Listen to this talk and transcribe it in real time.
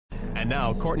And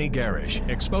now Courtney Garish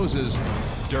exposes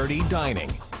dirty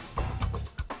dining.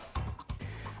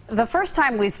 The first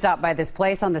time we stopped by this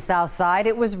place on the south side,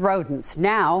 it was rodents.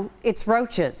 Now it's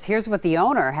roaches. Here's what the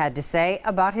owner had to say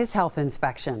about his health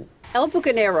inspection. El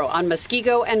Bucanero on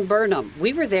Muskego and Burnham.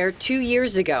 We were there 2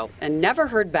 years ago and never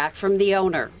heard back from the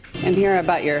owner. I'm here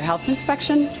about your health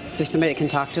inspection. Is there somebody that can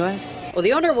talk to us? Well,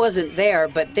 the owner wasn't there,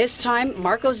 but this time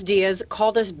Marcos Diaz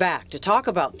called us back to talk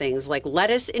about things like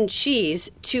lettuce and cheese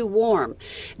too warm.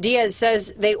 Diaz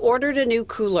says they ordered a new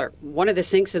cooler. One of the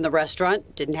sinks in the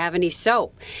restaurant didn't have any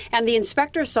soap, and the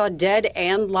inspector saw dead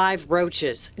and live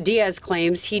roaches. Diaz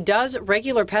claims he does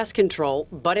regular pest control,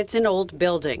 but it's an old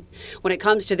building. When it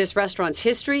comes to this restaurant's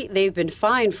history, they've been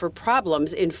fined for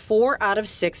problems in 4 out of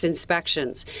 6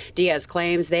 inspections. Diaz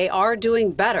claims they are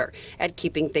doing better at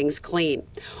keeping things clean.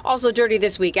 Also dirty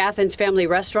this week, Athens Family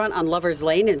Restaurant on Lovers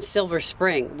Lane in Silver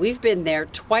Spring. We've been there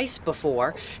twice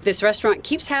before. This restaurant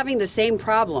keeps having the same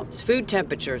problems: food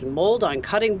temperatures, mold on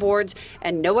cutting boards,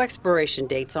 and no expiration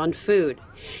dates on food.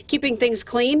 Keeping things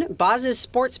clean, Boz's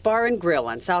Sports Bar and Grill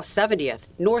on South 70th,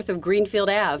 north of Greenfield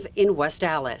Ave in West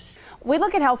Allis. We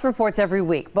look at health reports every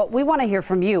week, but we want to hear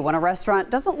from you when a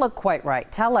restaurant doesn't look quite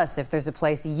right. Tell us if there's a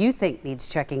place you think needs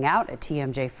checking out at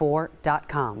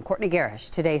TMJ4.com. Courtney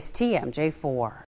Garish, today's TMJ4.